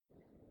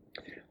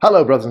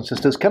Hello, brothers and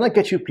sisters. Can I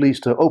get you please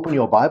to open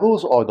your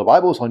Bibles or the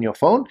Bibles on your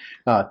phone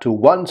to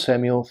 1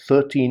 Samuel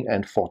 13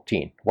 and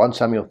 14. 1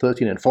 Samuel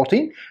 13 and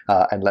 14,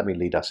 and let me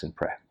lead us in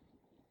prayer.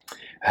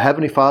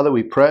 Heavenly Father,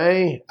 we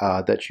pray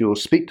that you will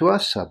speak to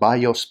us by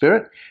your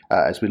Spirit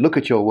as we look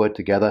at your word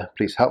together.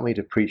 Please help me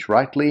to preach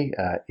rightly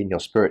in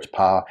your Spirit's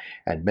power,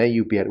 and may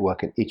you be at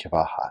work in each of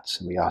our hearts.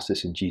 And we ask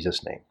this in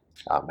Jesus' name.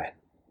 Amen.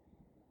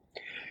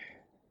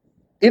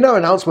 In our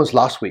announcements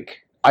last week,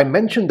 I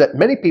mentioned that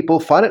many people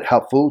find it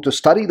helpful to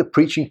study the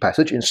preaching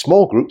passage in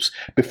small groups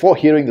before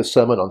hearing the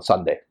sermon on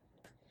Sunday.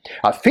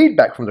 Our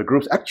feedback from the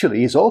groups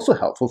actually is also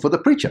helpful for the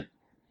preacher.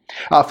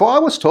 For I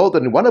was told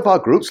that in one of our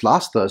groups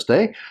last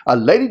Thursday, a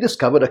lady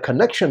discovered a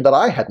connection that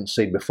I hadn't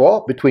seen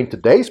before between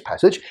today's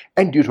passage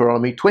and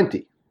Deuteronomy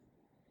 20.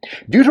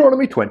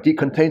 Deuteronomy 20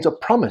 contains a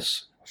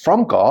promise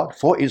from God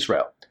for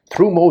Israel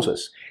through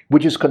Moses,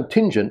 which is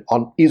contingent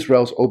on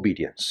Israel's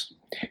obedience.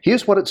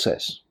 Here's what it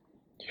says.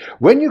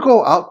 When you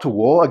go out to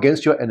war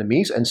against your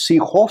enemies and see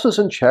horses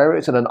and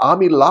chariots and an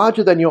army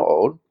larger than your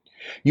own,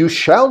 you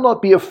shall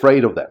not be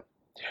afraid of them.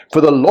 For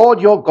the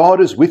Lord your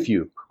God is with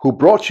you, who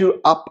brought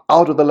you up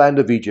out of the land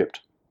of Egypt.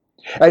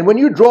 And when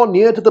you draw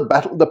near to the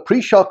battle, the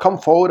priest shall come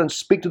forward and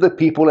speak to the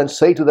people and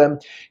say to them,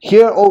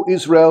 Hear, O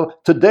Israel,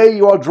 today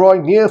you are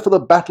drawing near for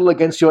the battle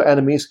against your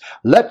enemies.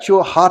 Let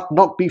your heart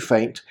not be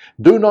faint.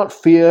 Do not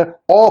fear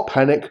or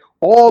panic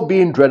or be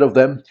in dread of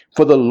them.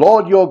 For the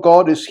Lord your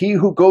God is he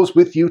who goes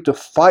with you to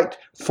fight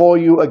for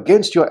you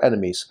against your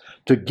enemies,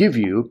 to give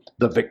you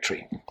the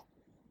victory.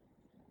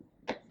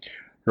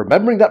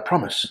 Remembering that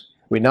promise,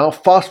 we now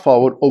fast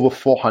forward over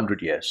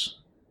 400 years.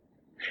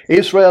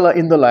 Israel are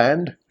in the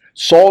land.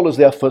 Saul is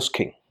their first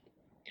king.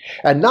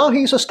 And now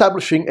he's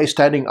establishing a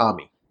standing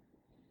army.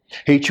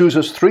 He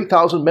chooses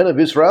 3,000 men of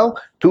Israel,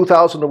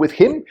 2,000 are with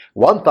him,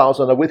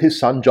 1,000 are with his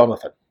son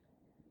Jonathan.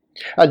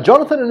 And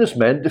Jonathan and his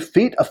men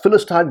defeat a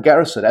Philistine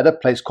garrison at a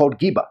place called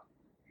Geba.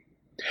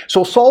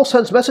 So Saul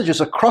sends messages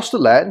across the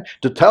land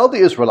to tell the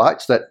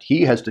Israelites that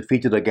he has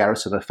defeated a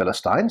garrison of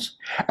Philistines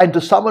and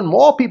to summon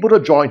more people to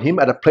join him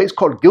at a place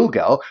called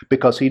Gilgal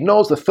because he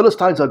knows the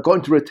Philistines are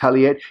going to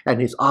retaliate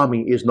and his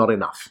army is not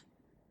enough.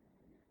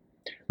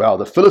 Well,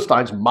 the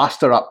Philistines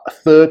muster up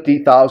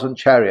 30,000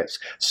 chariots,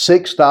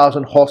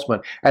 6,000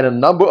 horsemen, and a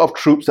number of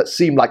troops that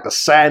seem like the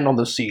sand on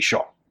the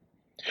seashore.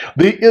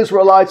 The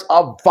Israelites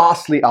are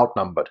vastly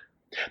outnumbered.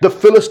 The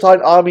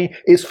Philistine army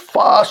is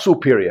far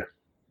superior.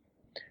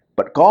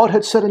 But God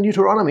had said in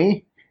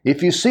Deuteronomy,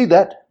 if you see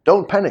that,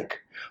 don't panic.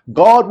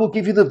 God will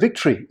give you the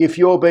victory if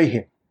you obey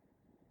him.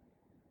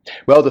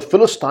 Well, the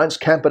Philistines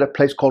camp at a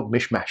place called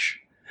Michmash,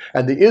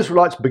 and the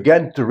Israelites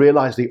began to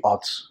realize the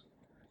odds.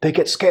 They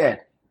get scared.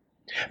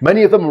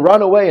 Many of them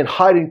run away and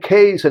hide in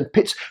caves and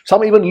pits.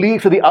 Some even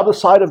leave to the other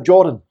side of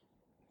Jordan.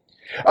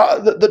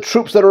 The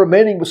troops that are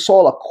remaining with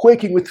Saul are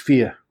quaking with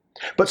fear.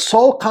 But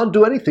Saul can't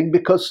do anything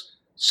because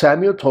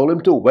Samuel told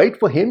him to wait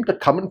for him to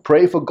come and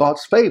pray for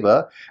God's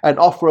favor and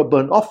offer a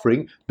burnt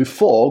offering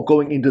before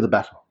going into the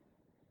battle.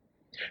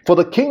 For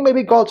the king may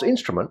be God's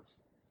instrument,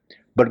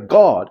 but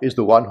God is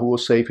the one who will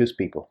save his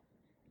people.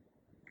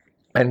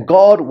 And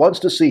God wants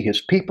to see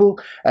his people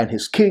and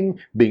his king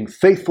being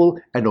faithful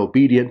and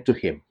obedient to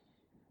him.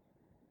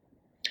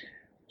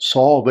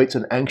 Saul waits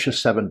an anxious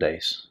 7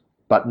 days,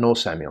 but no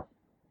Samuel.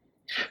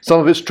 Some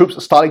of his troops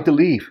are starting to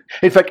leave.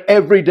 In fact,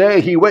 every day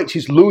he waits,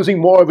 he's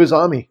losing more of his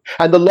army.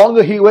 And the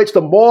longer he waits,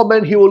 the more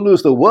men he will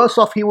lose, the worse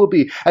off he will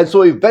be. And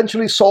so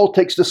eventually Saul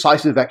takes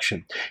decisive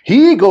action.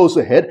 He goes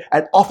ahead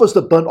and offers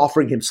the burnt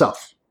offering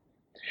himself.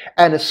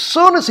 And as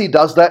soon as he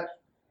does that,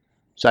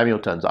 Samuel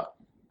turns up.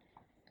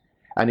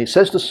 And he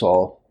says to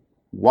Saul,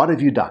 What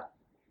have you done?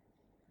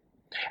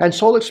 And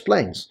Saul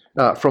explains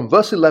from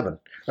verse 11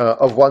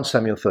 of 1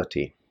 Samuel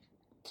 13.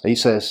 He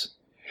says,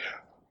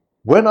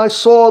 When I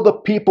saw the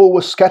people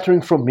were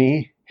scattering from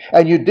me,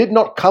 and you did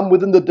not come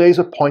within the days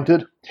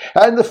appointed,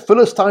 and the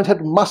Philistines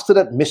had mustered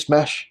at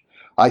Michmash,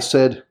 I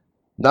said,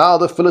 Now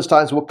the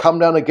Philistines will come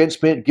down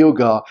against me at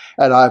Gilgal,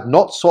 and I have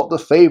not sought the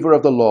favor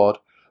of the Lord.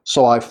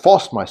 So I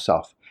forced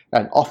myself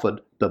and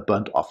offered the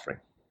burnt offering.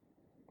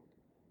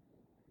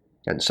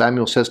 And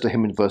Samuel says to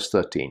him in verse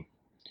 13,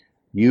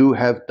 You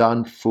have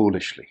done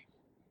foolishly.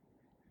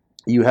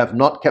 You have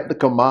not kept the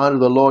command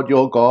of the Lord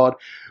your God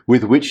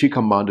with which he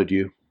commanded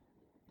you.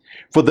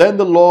 For then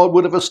the Lord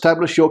would have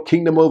established your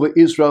kingdom over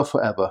Israel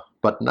forever.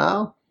 But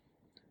now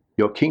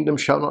your kingdom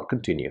shall not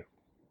continue.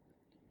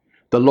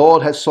 The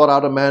Lord has sought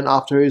out a man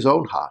after his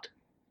own heart,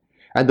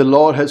 and the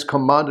Lord has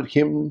commanded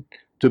him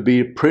to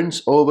be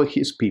prince over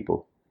his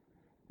people,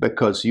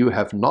 because you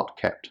have not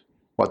kept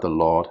what the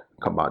Lord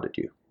commanded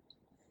you.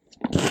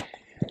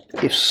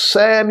 If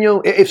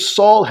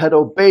Saul had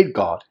obeyed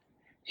God,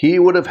 he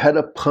would have had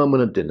a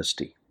permanent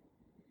dynasty.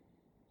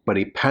 But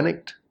he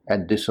panicked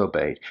and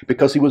disobeyed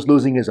because he was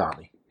losing his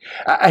army.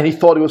 And he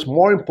thought it was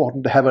more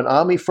important to have an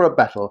army for a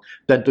battle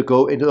than to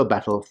go into a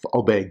battle for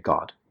obeying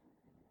God.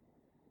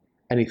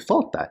 And he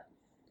thought that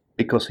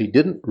because he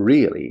didn't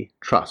really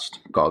trust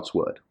God's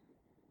word.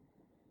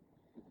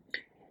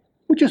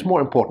 Which is more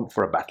important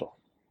for a battle?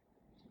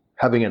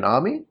 Having an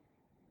army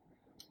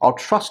are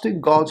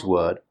trusting God's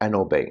word and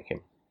obeying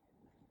him?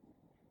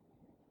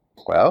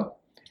 Well,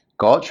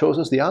 God shows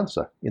us the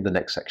answer in the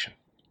next section.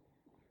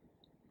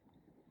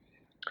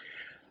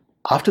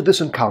 After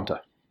this encounter,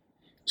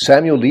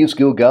 Samuel leaves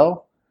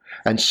Gilgal,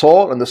 and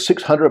Saul and the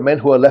 600 men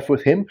who are left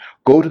with him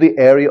go to the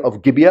area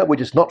of Gibeah,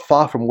 which is not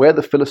far from where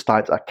the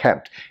Philistines are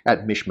camped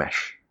at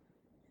Michmash.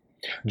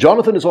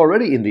 Jonathan is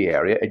already in the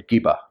area at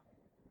Geba.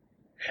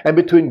 And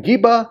between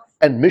Geba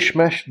and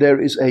Michmash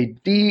there is a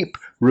deep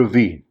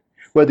ravine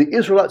where the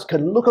Israelites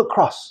can look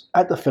across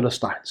at the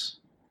Philistines.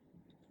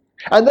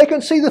 And they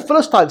can see the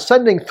Philistines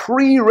sending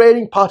 3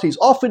 raiding parties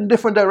off in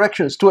different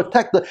directions to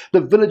attack the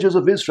villages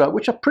of Israel,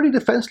 which are pretty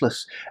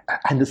defenseless.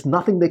 And there's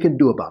nothing they can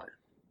do about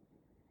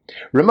it.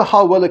 Remember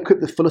how well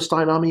equipped the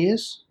Philistine army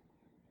is?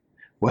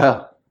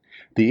 Well,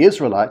 the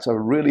Israelites are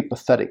really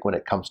pathetic when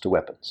it comes to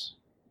weapons,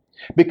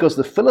 because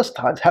the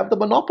Philistines have the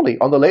monopoly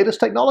on the latest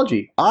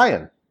technology,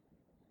 iron.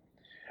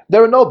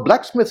 There are no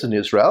blacksmiths in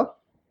Israel.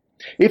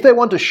 If they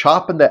want to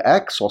sharpen their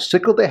axe or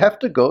sickle, they have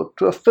to go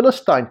to a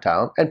Philistine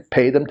town and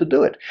pay them to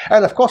do it.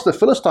 And of course, the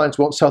Philistines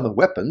won't sell them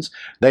weapons.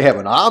 They have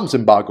an arms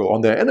embargo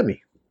on their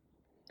enemy.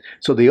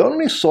 So the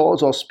only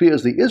swords or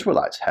spears the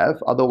Israelites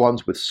have are the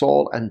ones with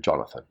Saul and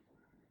Jonathan.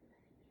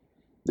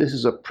 This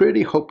is a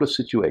pretty hopeless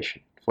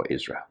situation for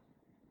Israel.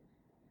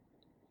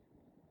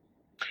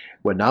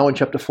 We're now in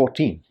chapter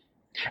 14.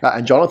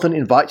 And Jonathan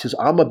invites his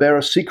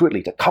armor-bearer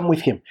secretly to come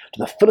with him to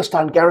the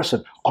Philistine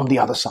garrison on the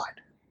other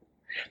side.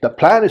 The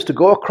plan is to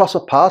go across a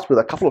pass with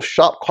a couple of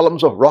sharp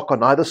columns of rock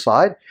on either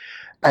side,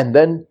 and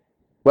then,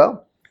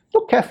 well,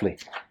 look carefully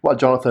why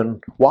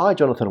Jonathan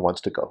wants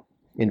to go.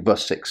 In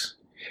verse 6,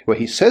 where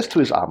he says to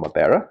his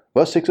armor-bearer,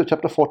 verse 6 of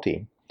chapter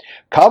 14,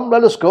 "Come,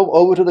 let us go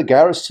over to the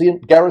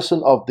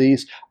garrison of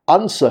these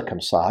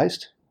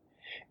uncircumcised.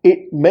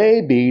 It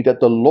may be that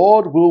the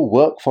Lord will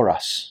work for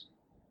us.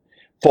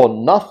 For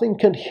nothing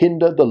can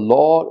hinder the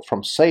Lord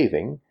from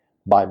saving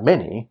by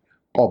many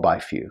or by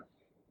few."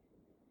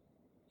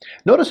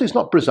 Notice he's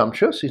not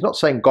presumptuous. He's not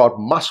saying God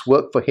must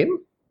work for him.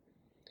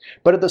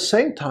 But at the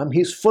same time,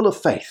 he's full of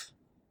faith.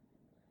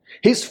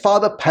 His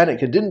father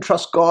panicked and didn't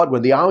trust God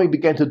when the army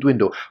began to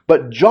dwindle.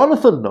 But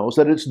Jonathan knows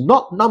that it's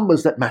not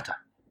numbers that matter.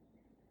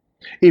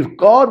 If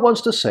God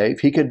wants to save,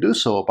 he can do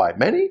so by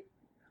many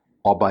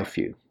or by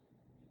few.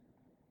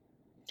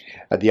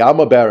 And the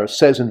armor-bearer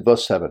says in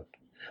verse 7,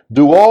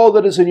 "Do all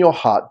that is in your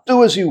heart.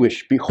 Do as you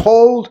wish.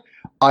 Behold,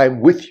 I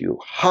am with you,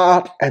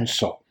 heart and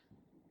soul."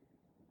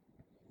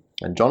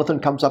 And Jonathan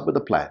comes up with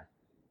a plan.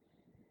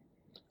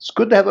 It's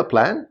good to have a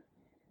plan,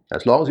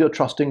 as long as you're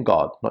trusting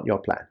God, not your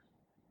plan.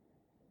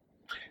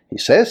 He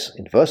says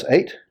in verse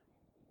 8,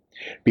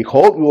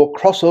 "Behold, we will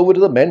cross over to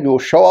the men, we will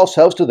show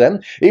ourselves to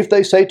them. If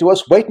they say to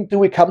us, 'Wait until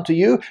we come to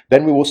you,'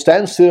 then we will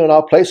stand still in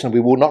our place and we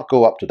will not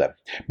go up to them.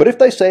 But if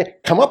they say,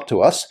 'Come up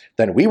to us,'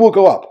 then we will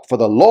go up, for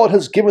the Lord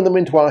has given them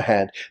into our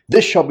hand.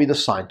 This shall be the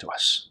sign to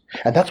us."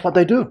 And that's what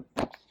they do.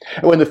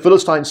 And when the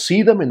Philistines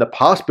see them in the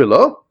pass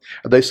below,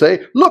 they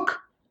say, "Look,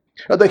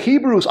 the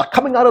Hebrews are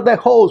coming out of their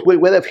holes where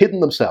they've hidden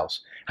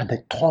themselves." And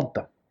they taunt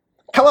them.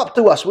 "Come up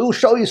to us, we will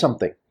show you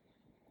something."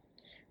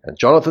 And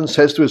Jonathan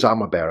says to his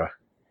armor-bearer,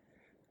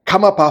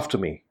 "Come up after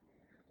me,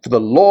 for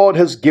the Lord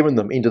has given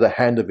them into the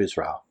hand of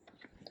Israel."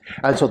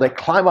 And so they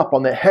climb up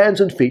on their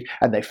hands and feet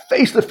and they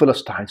face the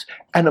Philistines.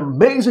 And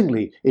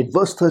amazingly, in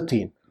verse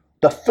 13,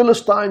 the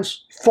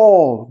Philistines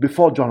fall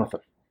before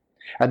Jonathan.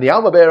 And the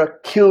armor-bearer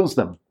kills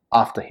them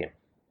after him.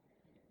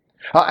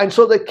 And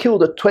so they kill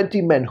the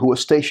 20 men who were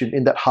stationed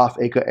in that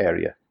half-acre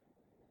area.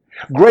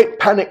 Great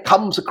panic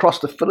comes across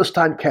the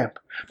Philistine camp.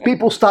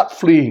 People start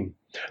fleeing.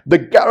 The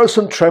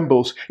garrison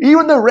trembles.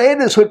 Even the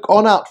raiders who had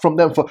gone out from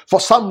them for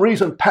some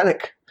reason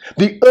panic.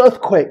 The earth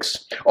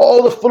quakes.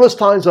 All the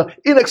Philistines are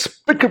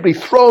inexplicably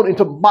thrown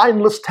into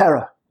mindless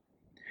terror.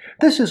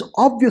 This is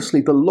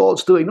obviously the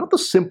Lord's doing, not the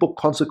simple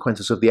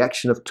consequences of the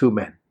action of 2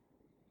 men.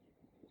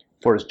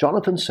 For as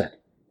Jonathan said,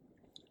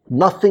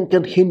 nothing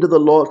can hinder the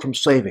Lord from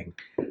saving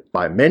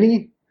by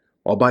many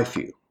or by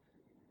few.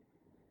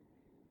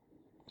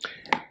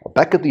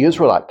 Back at the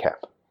Israelite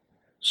camp,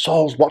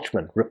 Saul's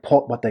watchmen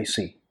report what they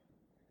see.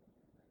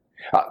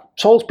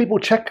 Saul's people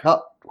check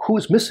out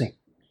who's missing,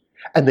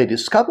 and they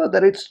discover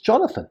that it's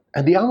Jonathan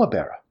and the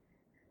armor-bearer.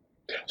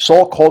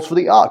 Saul calls for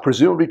the ark,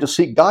 presumably to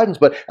seek guidance,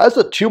 but as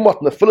the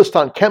tumult in the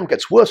Philistine camp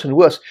gets worse and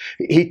worse,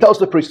 he tells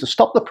the priest to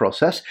stop the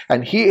process,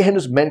 and he and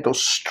his men go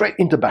straight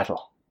into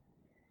battle.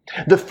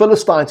 The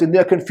Philistines, in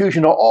their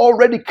confusion, are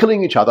already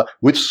killing each other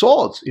with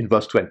swords in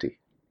verse 20.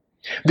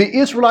 The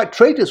Israelite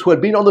traitors who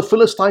had been on the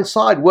Philistine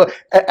side were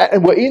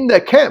in their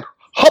camp,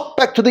 hop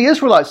back to the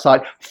Israelite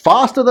side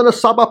faster than a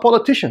Sabah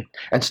politician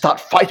and start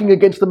fighting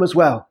against them as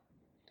well.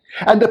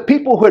 And the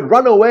people who had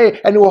run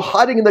away and who were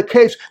hiding in the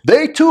caves,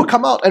 they too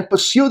come out and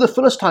pursue the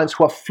Philistines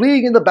who are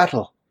fleeing in the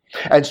battle.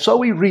 And so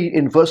we read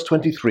in verse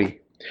 23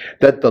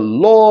 that the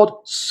Lord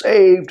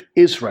saved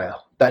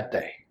Israel that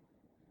day.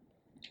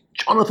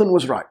 Jonathan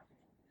was right.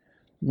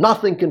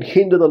 Nothing can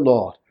hinder the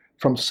Lord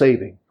from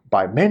saving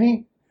by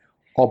many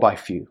or by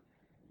few.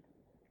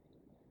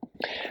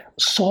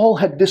 Saul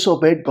had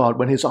disobeyed God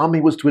when his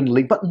army was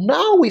dwindling, but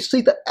now we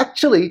see that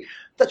actually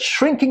that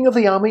shrinking of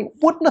the army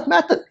wouldn't have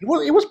mattered.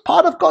 It was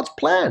part of God's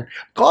plan.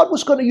 God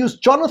was going to use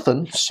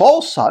Jonathan,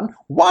 Saul's son,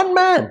 one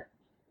man,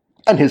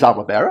 and his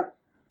armor bearer,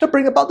 to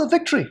bring about the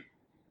victory.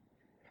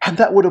 And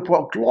that would have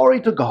brought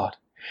glory to God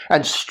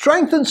and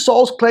strengthened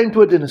Saul's claim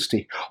to a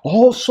dynasty.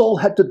 All Saul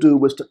had to do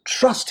was to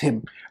trust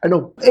him and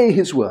obey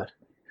his word.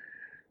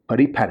 But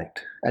he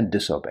panicked and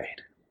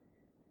disobeyed.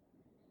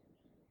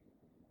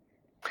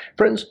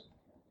 Friends,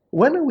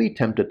 when are we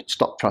tempted to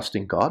stop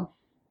trusting God?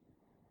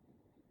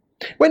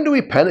 When do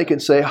we panic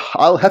and say,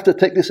 I'll have to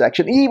take this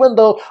action even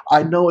though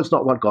I know it's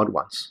not what God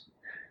wants?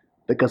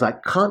 Because I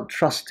can't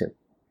trust him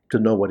to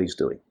know what he's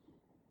doing.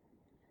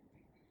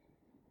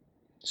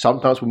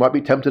 Sometimes we might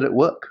be tempted at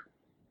work.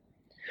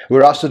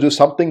 We're asked to do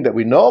something that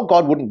we know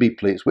God wouldn't be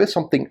pleased with,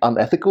 something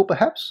unethical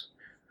perhaps.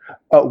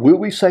 Will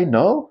we say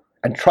no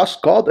and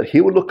trust God that he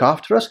will look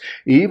after us,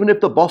 even if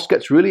the boss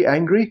gets really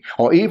angry,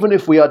 or even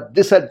if we are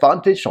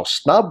disadvantaged or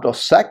snubbed or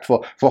sacked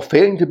for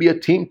failing to be a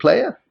team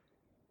player?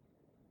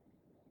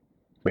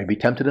 We may be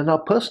tempted in our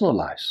personal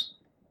lives.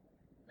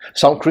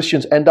 Some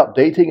Christians end up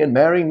dating and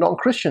marrying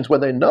non-Christians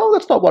when they know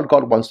that's not what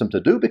God wants them to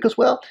do because,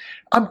 well,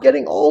 I'm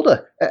getting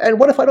older, and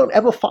what if I don't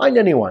ever find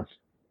anyone?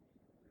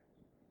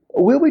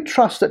 Will we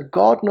trust that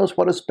God knows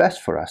what is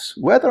best for us,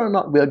 whether or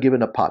not we are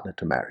given a partner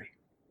to marry?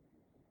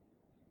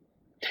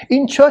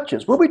 In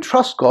churches, will we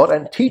trust God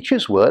and teach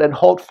his word and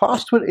hold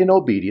fast to it in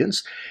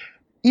obedience,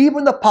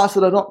 even the parts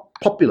that are not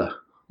popular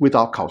with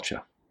our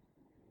culture?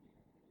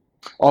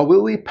 Or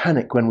will we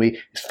panic when we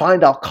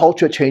find our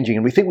culture changing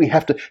and we think we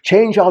have to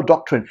change our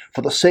doctrine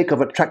for the sake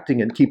of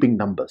attracting and keeping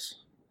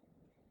numbers?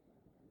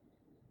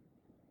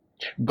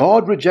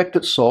 God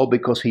rejected Saul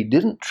because he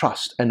didn't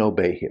trust and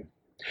obey him.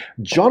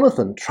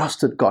 Jonathan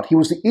trusted God. He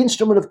was the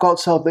instrument of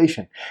God's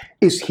salvation.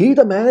 Is he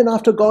the man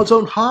after God's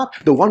own heart,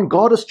 the one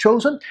God has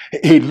chosen?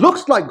 He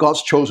looks like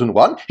God's chosen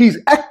one. He's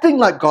acting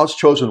like God's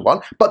chosen one.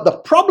 But the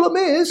problem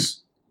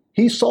is,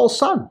 he's Saul's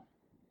son.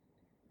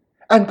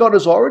 And God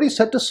has already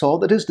said to Saul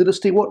that his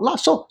dynasty won't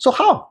last. So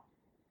how?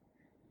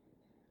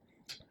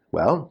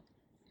 Well,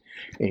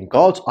 in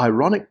God's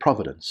ironic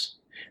providence,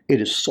 it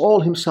is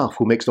Saul himself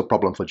who makes the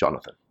problem for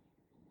Jonathan.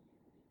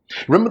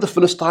 Remember, the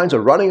Philistines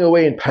are running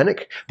away in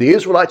panic. The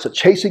Israelites are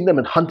chasing them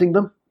and hunting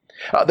them.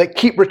 They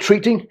keep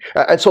retreating,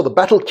 and so the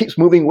battle keeps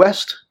moving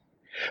west.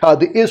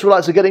 The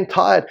Israelites are getting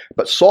tired,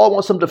 but Saul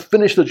wants them to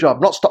finish the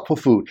job, not stop for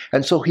food.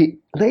 And so he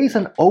lays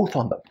an oath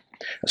on them,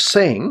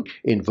 saying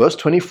in verse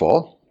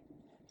 24,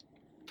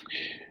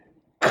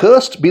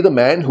 "Cursed be the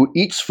man who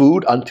eats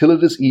food until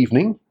it is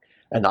evening,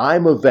 and I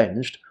am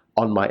avenged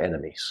on my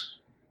enemies."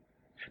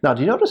 Now,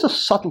 do you notice the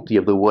subtlety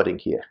of the wording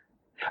here?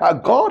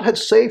 God had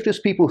saved his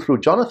people through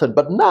Jonathan,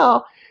 but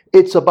now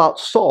it's about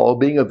Saul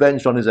being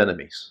avenged on his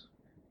enemies.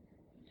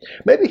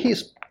 Maybe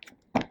he's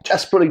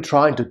desperately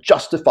trying to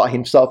justify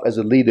himself as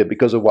a leader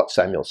because of what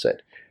Samuel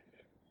said.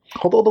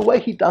 Although the way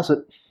he does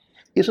it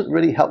isn't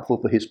really helpful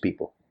for his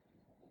people.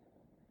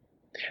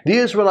 The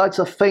Israelites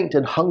are faint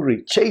and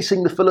hungry,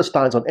 chasing the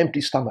Philistines on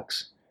empty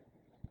stomachs.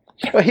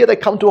 Here they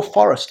come to a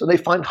forest and they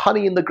find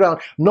honey in the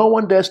ground. No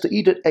one dares to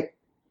eat it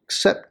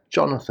except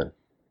Jonathan.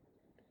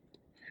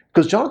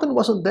 Because Jonathan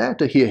wasn't there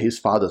to hear his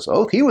father's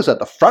oath. He was at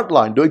the front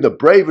line doing the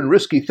brave and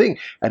risky thing,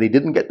 and he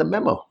didn't get the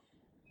memo.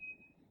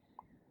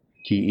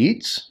 He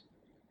eats,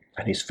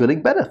 and he's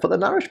feeling better for the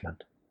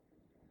nourishment.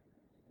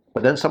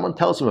 But then someone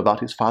tells him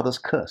about his father's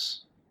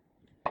curse.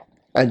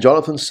 And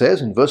Jonathan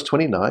says in verse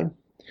 29,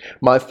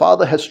 "My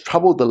father has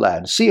troubled the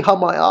land. See how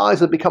my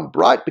eyes have become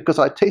bright because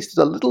I tasted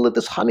a little of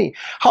this honey.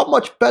 How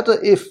much better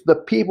if the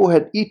people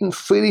had eaten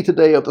freely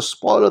today of the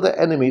spoil of their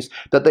enemies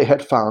that they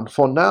had found,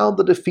 for now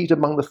the defeat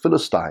among the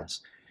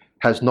Philistines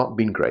has not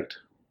been great."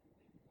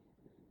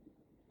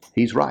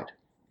 He's right.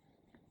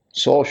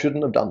 Saul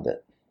shouldn't have done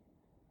that.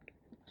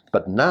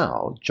 But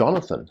now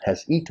Jonathan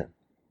has eaten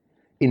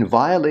in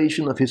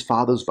violation of his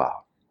father's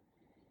vow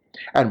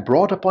and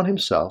brought upon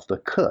himself the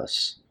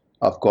curse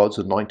of God's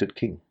anointed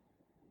king.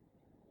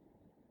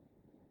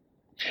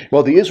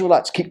 Well, the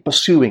Israelites keep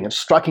pursuing and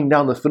striking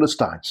down the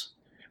Philistines.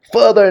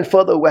 Further and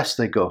further west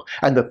they go,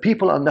 and the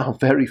people are now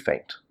very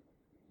faint.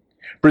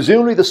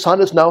 Presumably the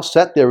sun is now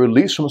set, they're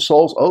released from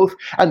Saul's oath,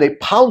 and they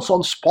pounce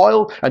on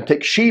spoil and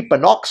take sheep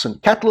and ox and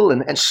cattle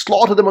and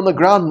slaughter them on the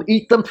ground and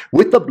eat them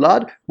with the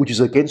blood, which is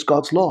against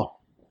God's law.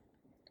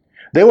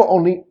 They were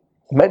only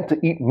meant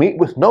to eat meat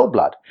with no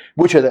blood,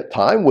 which at that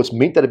time was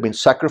meat that had been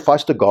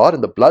sacrificed to God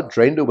and the blood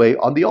drained away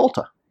on the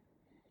altar.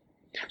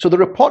 So the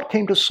report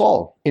came to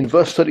Saul in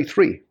verse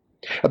 33.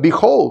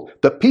 "Behold,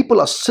 the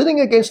people are sinning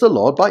against the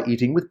Lord by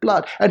eating with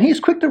blood." And he's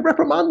quick to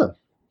reprimand them.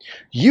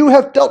 "You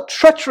have dealt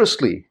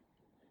treacherously,"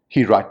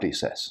 he rightly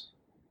says.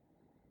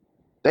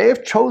 They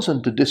have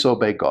chosen to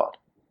disobey God.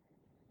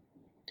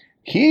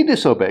 He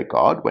disobeyed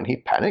God when he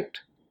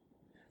panicked.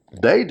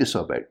 They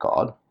disobeyed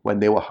God when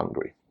they were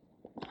hungry.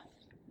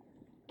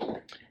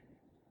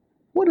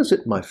 What is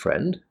it, my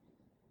friend,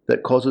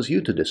 that causes you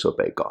to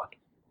disobey God?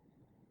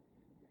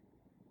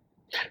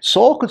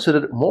 Saul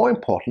considered it more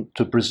important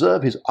to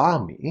preserve his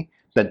army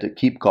than to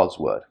keep God's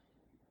word.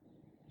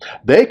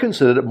 They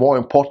considered it more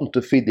important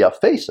to feed their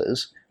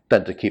faces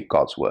than to keep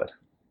God's word.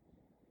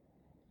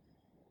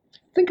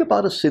 Think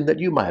about a sin that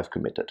you might have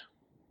committed.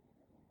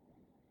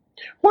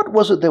 What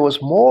was it that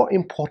was more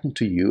important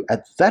to you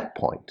at that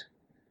point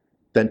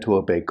than to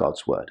obey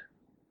God's word?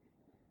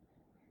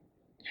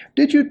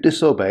 Did you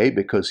disobey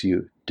because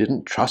you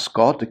didn't trust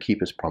God to keep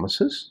his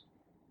promises?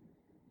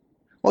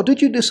 Or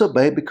did you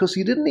disobey because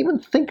you didn't even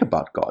think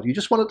about God? You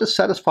just wanted to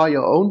satisfy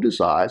your own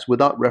desires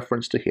without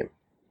reference to him.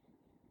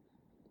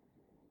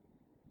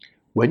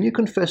 When you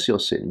confess your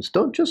sins,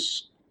 don't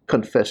just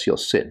confess your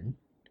sin.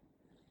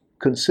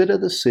 Consider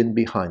the sin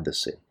behind the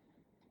sin.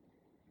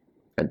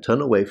 And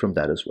turn away from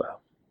that as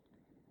well.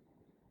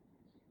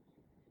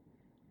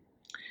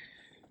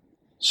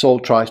 Saul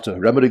tries to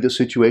remedy the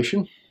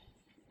situation.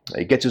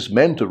 He gets his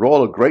men to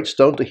roll a great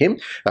stone to him.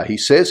 He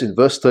says in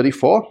verse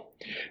 34,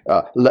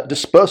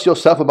 disperse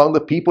yourself among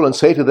the people and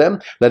say to them,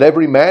 let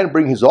every man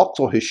bring his ox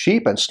or his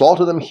sheep and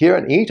slaughter them here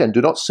and eat, and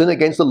do not sin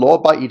against the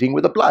Lord by eating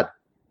with the blood.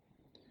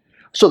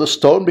 So the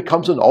stone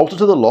becomes an altar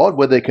to the Lord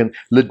where they can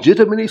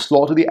legitimately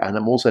slaughter the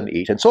animals and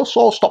eat. And so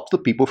Saul stops the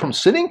people from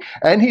sinning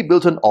and he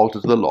builds an altar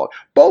to the Lord.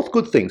 Both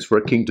good things for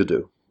a king to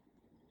do.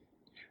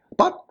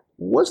 But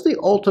was the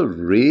altar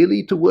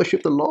really to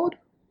worship the Lord?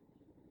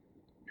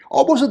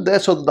 Or was it there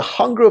so that the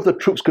hunger of the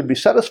troops could be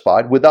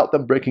satisfied without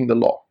them breaking the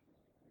law?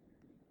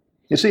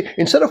 You see,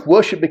 instead of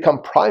worship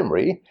become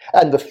primary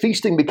and the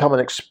feasting become an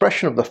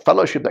expression of the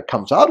fellowship that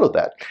comes out of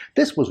that,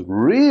 this was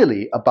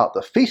really about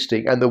the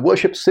feasting and the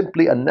worship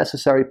simply a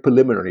necessary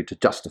preliminary to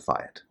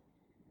justify it.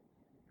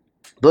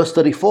 Verse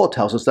 34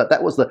 tells us that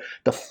that was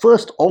the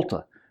first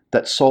altar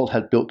that Saul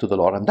had built to the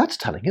Lord, and that's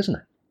telling, isn't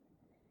it?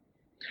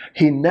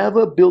 He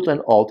never built an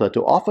altar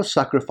to offer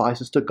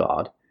sacrifices to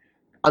God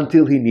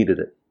until he needed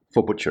it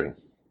for butchering.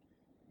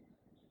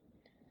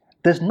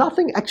 There's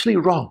nothing actually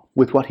wrong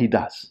with what he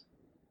does.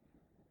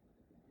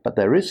 But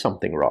there is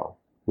something wrong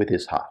with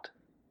his heart.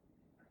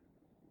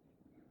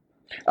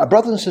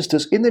 Brothers and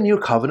sisters, in the new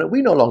covenant,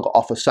 we no longer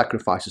offer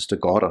sacrifices to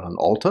God on an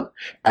altar.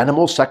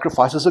 Animal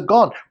sacrifices are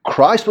gone.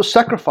 Christ was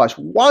sacrificed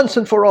once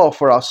and for all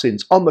for our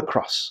sins on the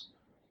cross.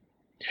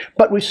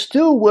 But we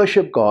still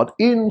worship God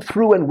in,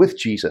 through, and with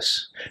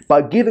Jesus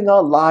by giving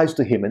our lives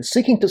to him and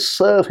seeking to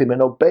serve him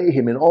and obey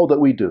him in all that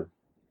we do.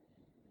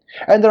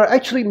 And there are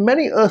actually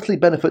many earthly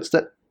benefits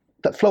that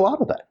flow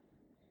out of that.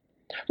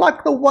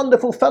 Like the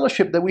wonderful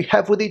fellowship that we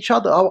have with each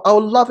other, our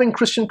loving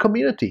Christian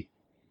community.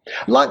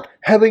 Like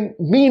having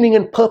meaning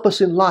and purpose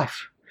in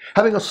life,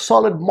 having a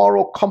solid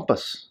moral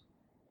compass.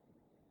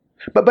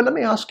 But let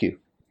me ask you,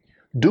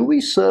 do we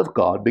serve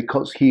God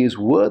because he is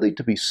worthy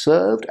to be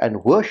served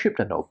and worshipped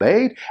and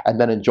obeyed, and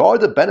then enjoy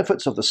the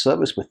benefits of the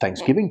service with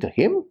thanksgiving to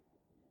him?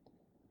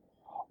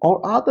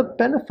 Or are the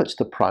benefits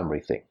the primary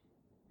thing,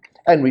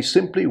 and we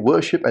simply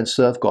worship and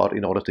serve God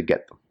in order to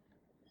get them?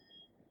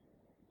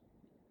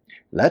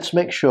 Let's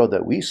make sure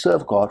that we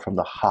serve God from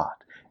the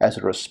heart as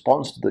a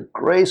response to the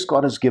grace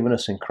God has given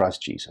us in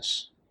Christ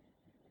Jesus,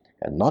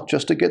 and not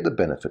just to get the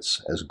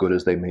benefits, as good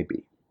as they may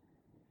be.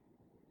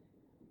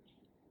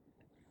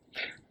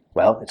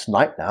 Well, it's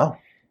night now,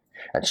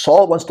 and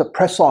Saul wants to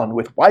press on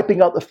with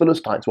wiping out the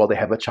Philistines while they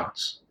have a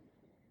chance.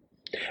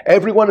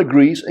 Everyone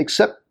agrees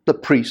except the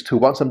priest who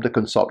wants them to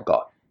consult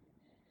God.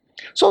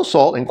 So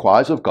Saul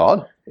inquires of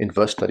God in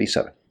verse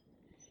 37.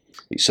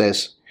 He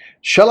says,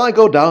 shall I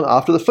go down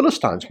after the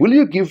Philistines? Will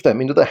you give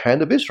them into the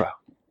hand of Israel?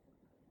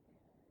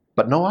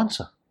 But no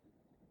answer.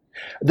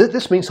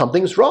 This means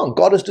something is wrong.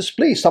 God is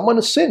displeased. Someone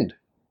has sinned.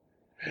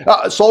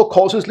 Saul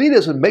calls his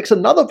leaders and makes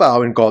another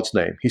vow in God's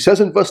name. He says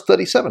in verse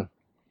 38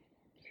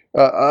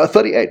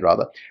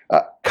 rather,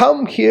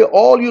 come here,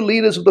 all you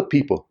leaders of the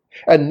people,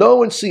 and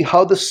know and see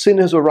how the sin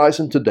has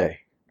arisen today.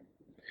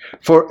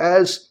 For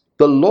as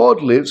the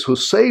Lord lives who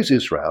saves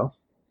Israel,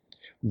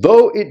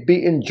 though it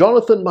be in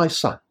Jonathan my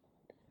son,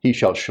 he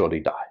shall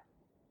surely die.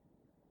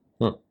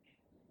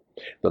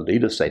 The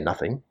leaders say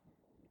nothing.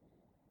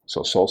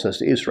 So Saul says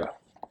to Israel,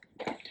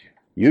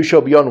 you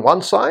shall be on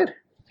one side,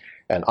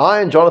 and I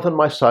and Jonathan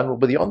my son will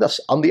be on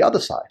the other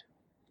side.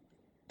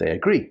 They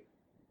agree.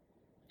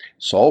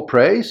 Saul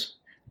prays.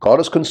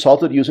 God is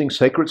consulted using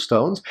sacred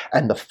stones,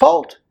 and the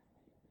fault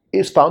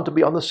is found to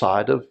be on the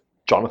side of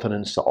Jonathan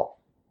and Saul.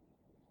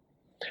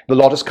 The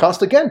lot is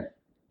cast again,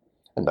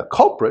 and the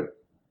culprit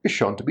is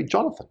shown to be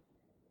Jonathan.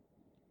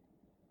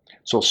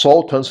 So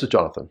Saul turns to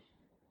Jonathan.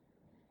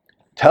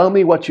 Tell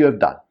me what you have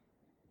done.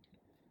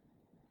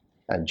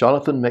 And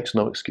Jonathan makes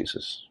no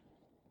excuses.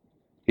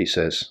 He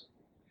says,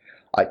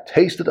 I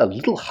tasted a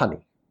little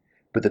honey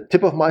with the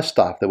tip of my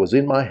staff that was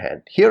in my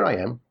hand. Here I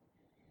am.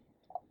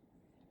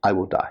 I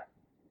will die.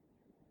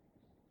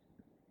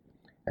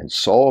 And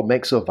Saul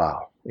makes a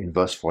vow in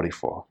verse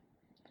 44.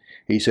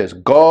 He says,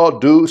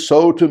 God do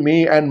so to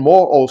me and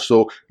more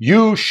also.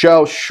 You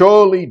shall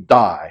surely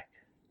die,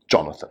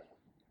 Jonathan.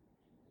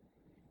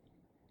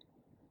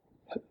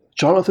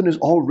 Jonathan is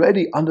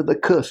already under the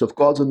curse of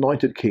God's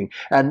anointed king.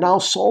 And now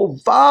Saul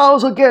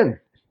vows again.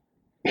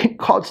 in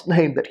God's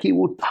name that he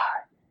will die.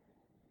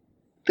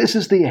 This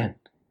is the end.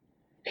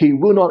 He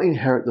will not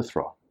inherit the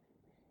throne.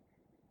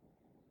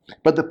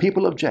 But the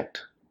people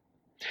object.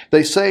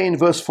 They say in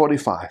verse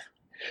 45,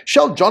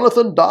 "Shall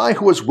Jonathan die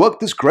who has worked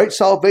this great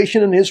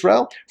salvation in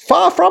Israel?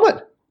 Far from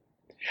it."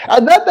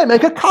 And then they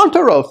make a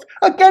counter oath,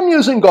 again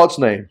using God's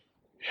name.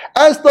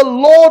 "As the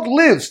Lord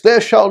lives,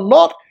 there shall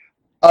not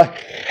a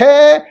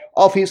hair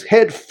of his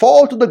head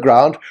fall to the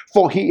ground,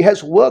 for he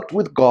has worked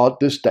with God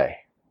this day."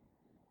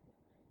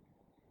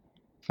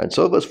 And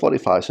so verse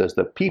 45 says,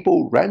 "The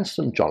people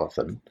ransomed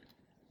Jonathan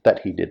that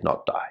he did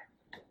not die."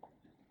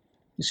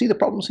 You see the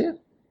problems here?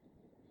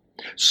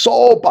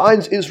 Saul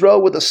binds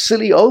Israel with a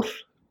silly oath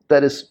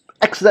that is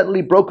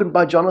accidentally broken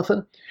by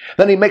Jonathan.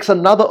 Then he makes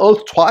another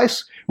oath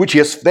twice, which he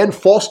is then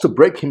forced to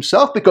break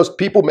himself because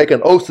people make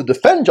an oath to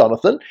defend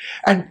Jonathan,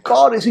 and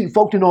God is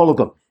invoked in all of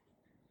them.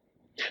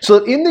 So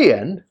that in the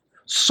end,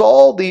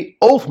 Saul the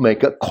oath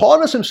maker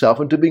corners himself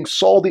into being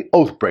Saul the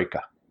oath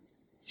breaker.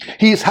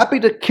 He is happy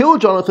to kill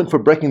Jonathan for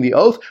breaking the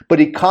oath, but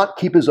he can't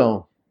keep his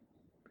own.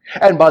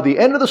 And by the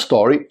end of the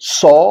story,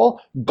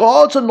 Saul,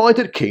 God's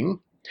anointed king,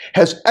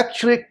 has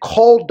actually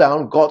called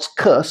down God's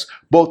curse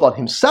both on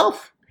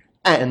himself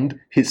and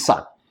his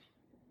son.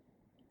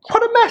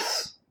 What a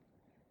mess!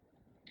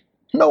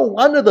 No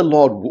wonder the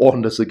Lord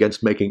warned us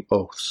against making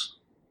oaths.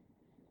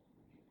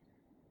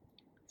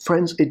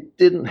 Friends, it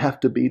didn't have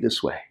to be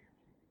this way.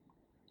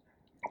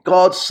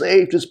 God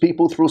saved his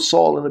people through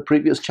Saul in the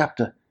previous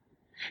chapter.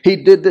 He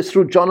did this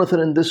through Jonathan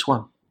in this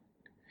one.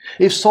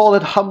 If Saul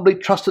had humbly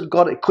trusted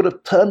God, it could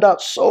have turned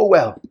out so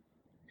well.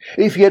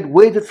 If he had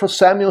waited for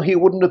Samuel, he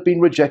wouldn't have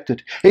been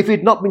rejected. If he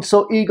had not been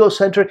so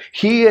egocentric,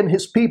 he and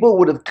his people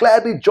would have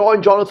gladly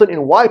joined Jonathan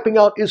in wiping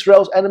out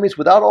Israel's enemies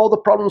without all the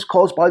problems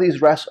caused by these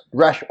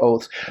rash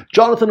oaths.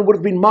 Jonathan would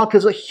have been marked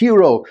as a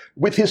hero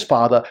with his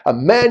father, a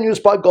man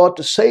used by God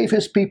to save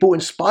his people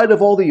in spite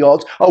of all the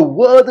odds, a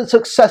worthy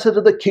successor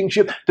to the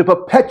kingship to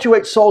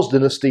perpetuate Saul's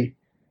dynasty.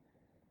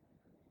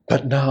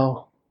 But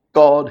now,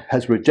 God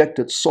has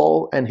rejected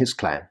Saul and his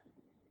clan.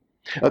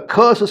 A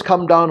curse has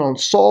come down on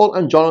Saul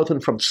and Jonathan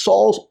from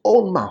Saul's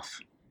own mouth.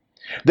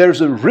 There is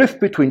a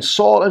rift between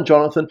Saul and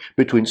Jonathan,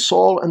 between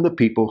Saul and the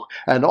people,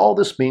 and all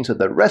this means that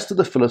the rest of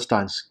the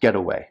Philistines get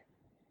away.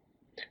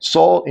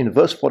 Saul, in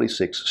verse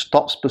 46,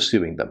 stops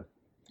pursuing them,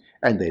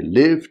 and they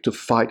live to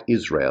fight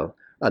Israel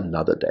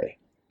another day.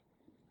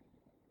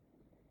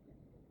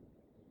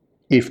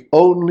 If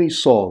only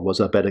Saul was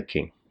a better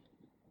king.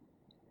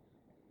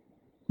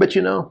 But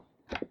you know,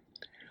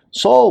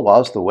 Saul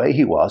was the way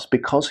he was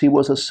because he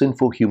was a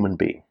sinful human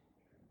being.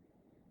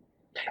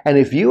 And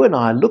if you and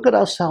I look at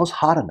ourselves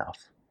hard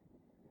enough,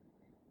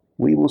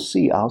 we will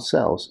see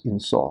ourselves in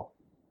Saul.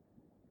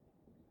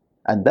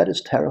 And that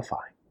is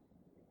terrifying.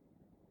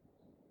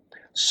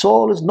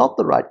 Saul is not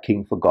the right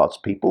king for God's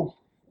people,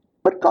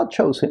 but God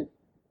chose him.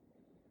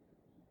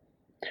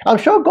 I'm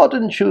sure God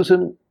didn't choose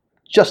him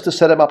just to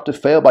set him up to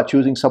fail by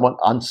choosing someone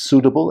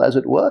unsuitable, as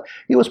it were.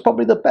 He was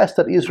probably the best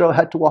that Israel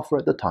had to offer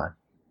at the time.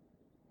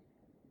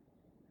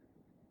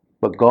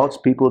 But God's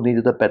people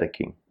needed a better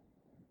king.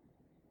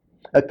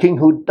 A king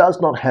who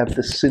does not have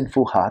this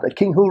sinful heart. A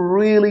king who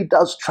really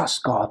does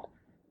trust God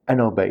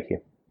and obey him.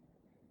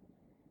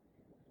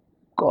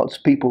 God's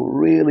people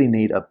really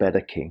need a better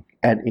king.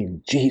 And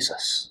in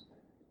Jesus,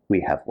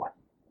 we have one.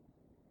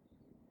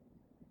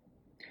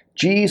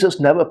 Jesus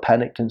never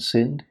panicked and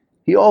sinned.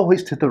 He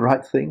always did the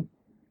right thing.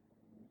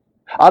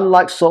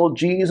 Unlike Saul,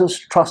 Jesus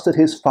trusted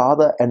his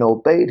Father and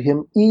obeyed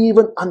him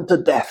even unto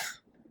death.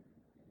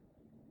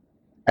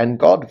 And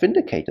God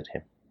vindicated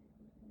him.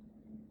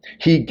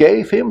 He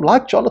gave him,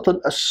 like Jonathan,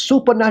 a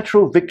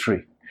supernatural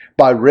victory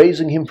by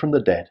raising him from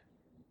the dead.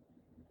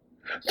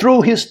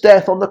 Through his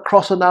death on the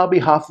cross on our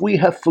behalf, we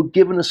have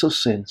forgiveness of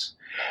sins.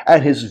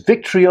 And his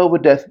victory over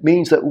death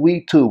means that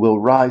we too will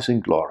rise in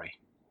glory.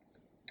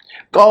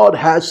 God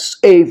has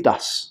saved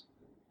us,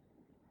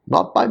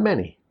 not by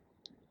many,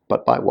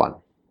 but by one.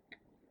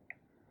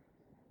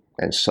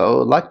 And so,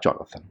 like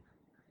Jonathan,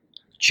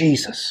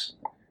 Jesus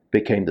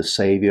became the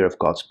Savior of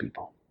God's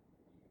people.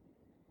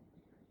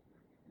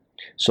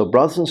 So,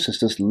 brothers and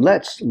sisters,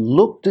 let's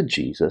look to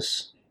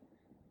Jesus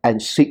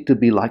and seek to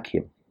be like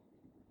him.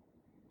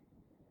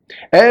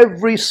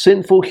 Every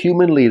sinful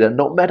human leader,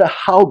 no matter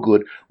how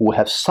good, will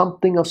have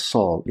something of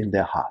Saul in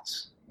their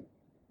hearts,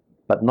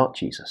 but not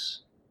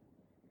Jesus.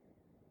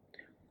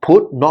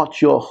 Put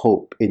not your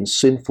hope in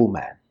sinful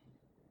man,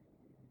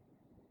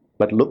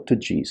 but look to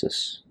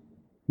Jesus,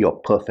 your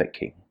perfect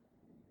King.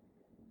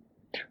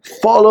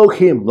 Follow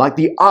him like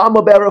the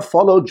armor-bearer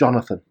followed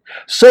Jonathan.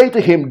 Say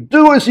to him,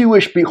 do as you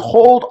wish.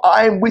 Behold,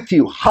 I am with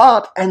you,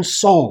 heart and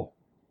soul.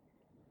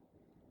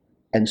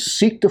 And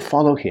seek to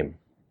follow him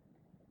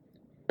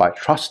by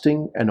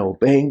trusting and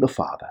obeying the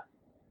Father,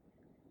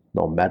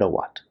 no matter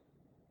what.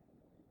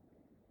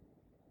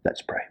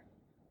 Let's pray.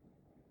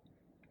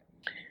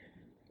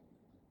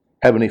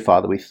 Heavenly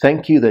Father, we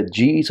thank you that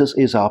Jesus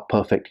is our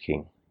perfect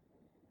King.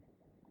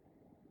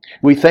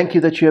 We thank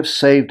you that you have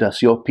saved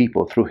us, your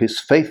people, through his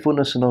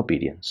faithfulness and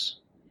obedience.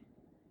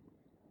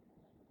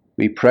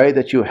 We pray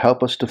that you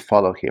help us to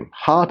follow him,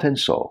 heart and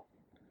soul,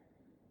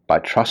 by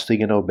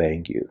trusting and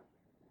obeying you.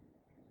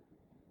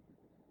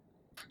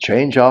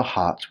 Change our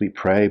hearts, we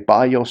pray,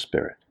 by your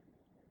Spirit,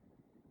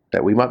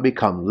 that we might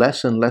become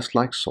less and less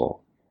like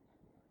Saul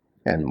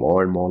and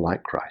more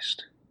like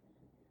Christ.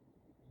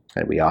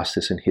 And we ask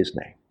this in his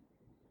name.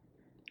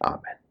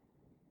 Amen.